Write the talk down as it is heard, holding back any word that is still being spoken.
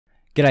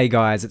G'day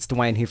guys, it's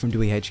Dwayne here from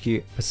Dewey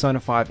HQ. Persona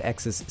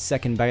 5X's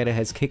second beta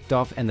has kicked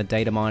off and the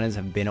Datamines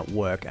have been at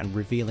work and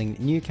revealing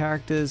new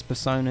characters,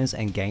 personas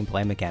and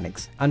gameplay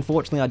mechanics.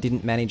 Unfortunately I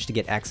didn't manage to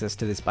get access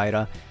to this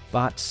beta,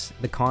 but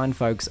the kind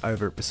folks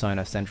over at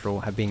Persona Central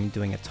have been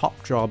doing a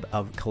top job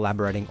of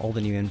collaborating all the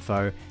new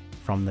info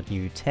from the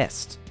new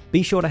test.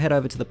 Be sure to head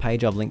over to the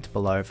page I've linked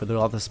below for the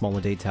other smaller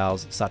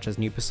details such as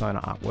new Persona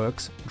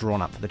artworks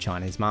drawn up for the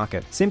Chinese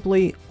market.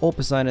 Simply, all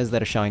Personas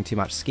that are showing too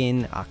much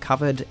skin are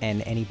covered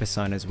and any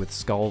Personas with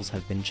skulls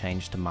have been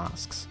changed to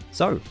masks.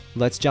 So,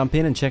 let's jump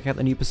in and check out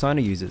the new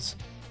Persona users.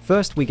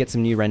 First, we get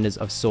some new renders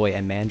of Soy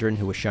and Mandarin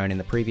who were shown in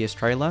the previous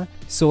trailer.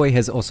 Soy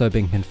has also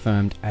been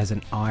confirmed as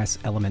an Ice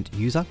Element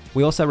user.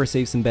 We also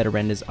received some better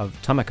renders of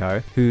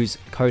Tomoko, whose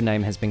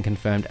codename has been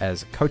confirmed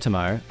as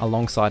Kotomo,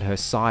 alongside her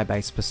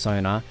Psy-based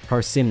persona,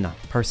 Prosimna.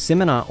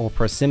 Prosimna or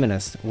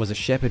Prosiminus was a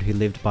shepherd who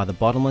lived by the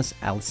bottomless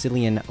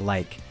Alcilian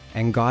lake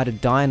and guided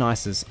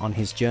Dionysus on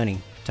his journey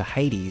to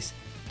Hades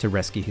to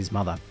rescue his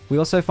mother. We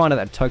also find out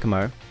that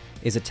Tokomo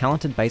is a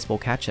talented baseball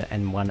catcher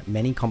and won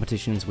many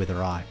competitions with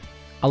her eye.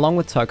 Along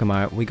with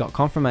Tokomo, we got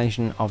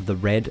confirmation of the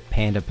Red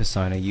Panda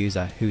persona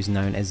user who's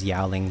known as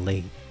Yaoling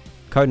Li,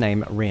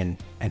 codename Rin,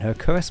 and her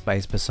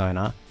curse-based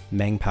persona,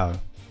 Mengpo.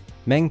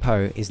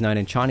 Mengpo is known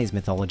in Chinese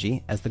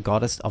mythology as the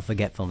goddess of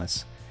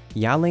forgetfulness.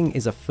 Yaoling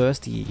is a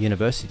first-year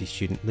university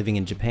student living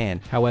in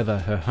Japan, however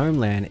her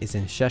homeland is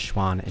in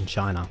Sichuan in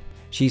China.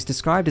 She's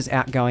described as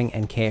outgoing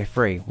and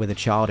carefree with a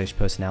childish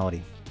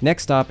personality.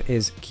 Next up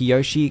is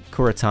Kiyoshi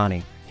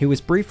Kurotani, who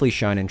was briefly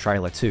shown in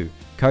trailer 2,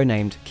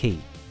 codenamed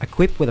Ki.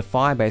 Equipped with a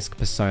fire-based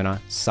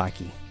persona,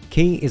 Psyche.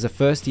 Ki is a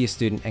first-year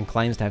student and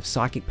claims to have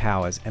psychic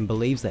powers and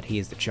believes that he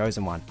is the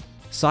chosen one.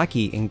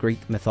 Psyche in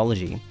Greek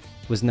mythology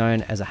was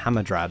known as a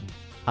hamadryad,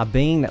 a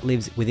being that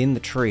lives within the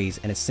trees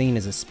and is seen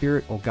as a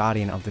spirit or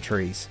guardian of the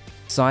trees.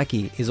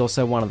 Psyche is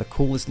also one of the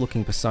coolest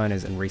looking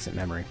personas in recent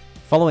memory.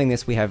 Following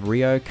this we have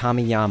Reo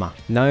Kamiyama,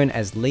 known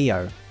as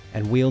Leo,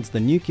 and wields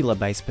the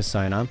nuclear-based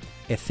persona,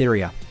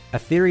 Etheria.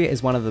 Etheria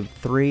is one of the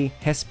three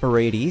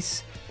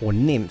Hesperides, or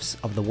nymphs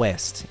of the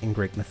West in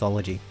Greek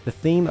mythology. The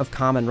theme of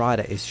Kamen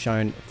Rider is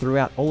shown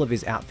throughout all of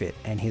his outfit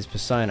and his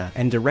persona,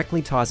 and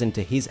directly ties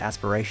into his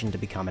aspiration to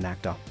become an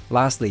actor.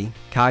 Lastly,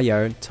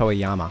 Kayo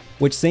Tohyama,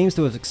 which seems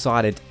to have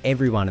excited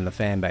everyone in the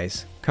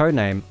fanbase,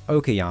 codename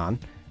Okyann,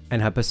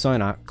 and her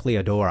persona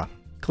Cleodora.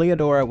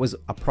 Cleodora was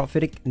a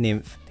prophetic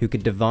nymph who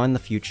could divine the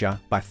future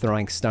by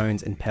throwing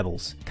stones and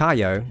pebbles.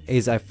 Kayo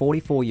is a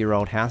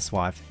 44-year-old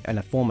housewife and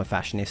a former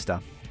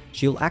fashionista.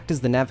 She'll act as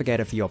the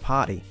navigator for your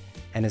party,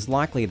 and it's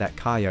likely that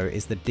Kayo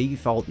is the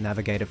default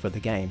navigator for the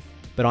game,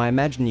 but I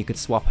imagine you could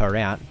swap her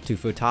out to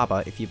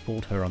Futaba if you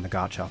pulled her on the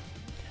gacha.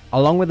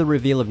 Along with the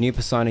reveal of new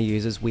persona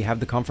users, we have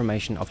the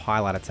confirmation of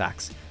highlight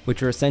attacks,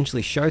 which are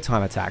essentially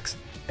Showtime attacks,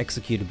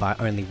 executed by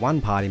only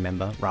one party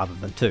member rather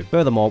than two.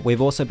 Furthermore,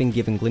 we've also been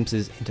given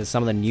glimpses into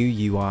some of the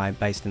new UI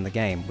based in the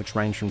game, which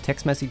range from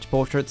text message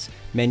portraits,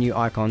 menu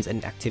icons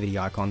and activity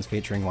icons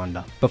featuring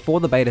Wonder. Before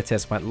the beta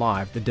test went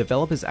live, the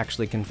developers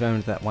actually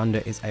confirmed that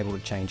Wonder is able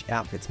to change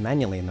outfits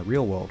manually in the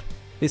real world.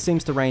 This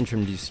seems to range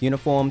from just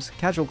uniforms,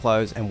 casual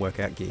clothes and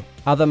workout gear.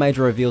 Other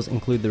major reveals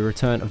include the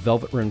return of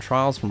Velvet Room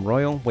Trials from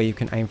Royal, where you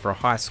can aim for a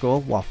high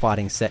score while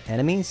fighting set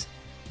enemies.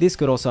 This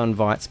could also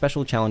invite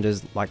special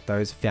challenges like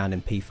those found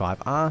in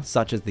P5R,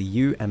 such as the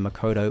Yu and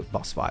Makoto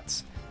boss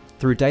fights.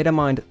 Through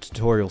data-mined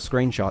tutorial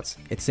screenshots,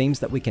 it seems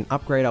that we can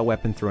upgrade our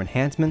weapon through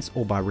enhancements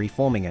or by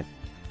reforming it.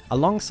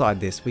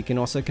 Alongside this, we can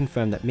also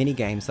confirm that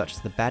mini-games such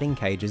as the batting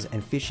cages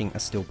and fishing are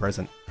still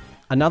present.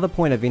 Another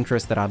point of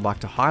interest that I'd like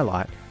to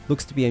highlight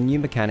looks to be a new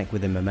mechanic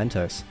within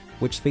Mementos,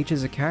 which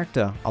features a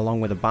character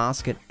along with a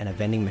basket and a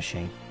vending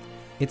machine.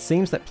 It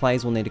seems that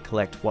players will need to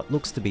collect what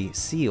looks to be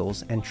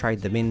seals and trade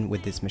them in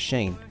with this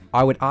machine.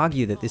 I would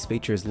argue that this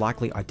feature is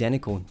likely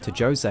identical to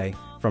Jose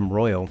from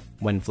Royal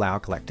when flower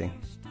collecting.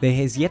 There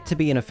has yet to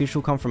be an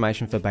official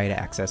confirmation for beta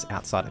access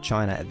outside of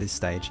China at this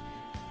stage.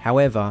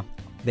 However,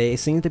 there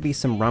seem to be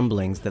some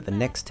rumblings that the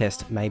next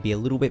test may be a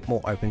little bit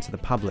more open to the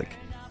public.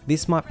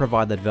 This might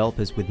provide the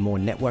developers with more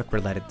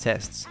network-related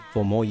tests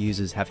for more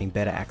users having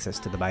better access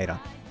to the beta.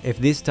 If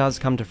this does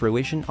come to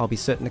fruition, I'll be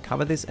certain to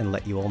cover this and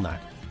let you all know.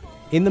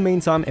 In the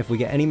meantime, if we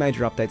get any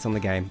major updates on the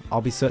game,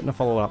 I'll be certain to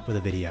follow up with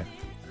a video.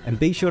 And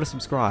be sure to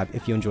subscribe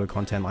if you enjoy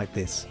content like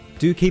this.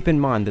 Do keep in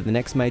mind that the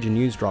next major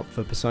news drop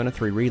for Persona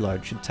 3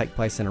 Reload should take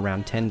place in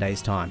around 10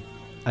 days time.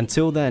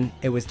 Until then,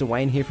 it was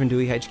Dwayne here from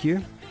Dewey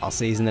HQ. I'll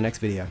see you in the next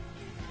video.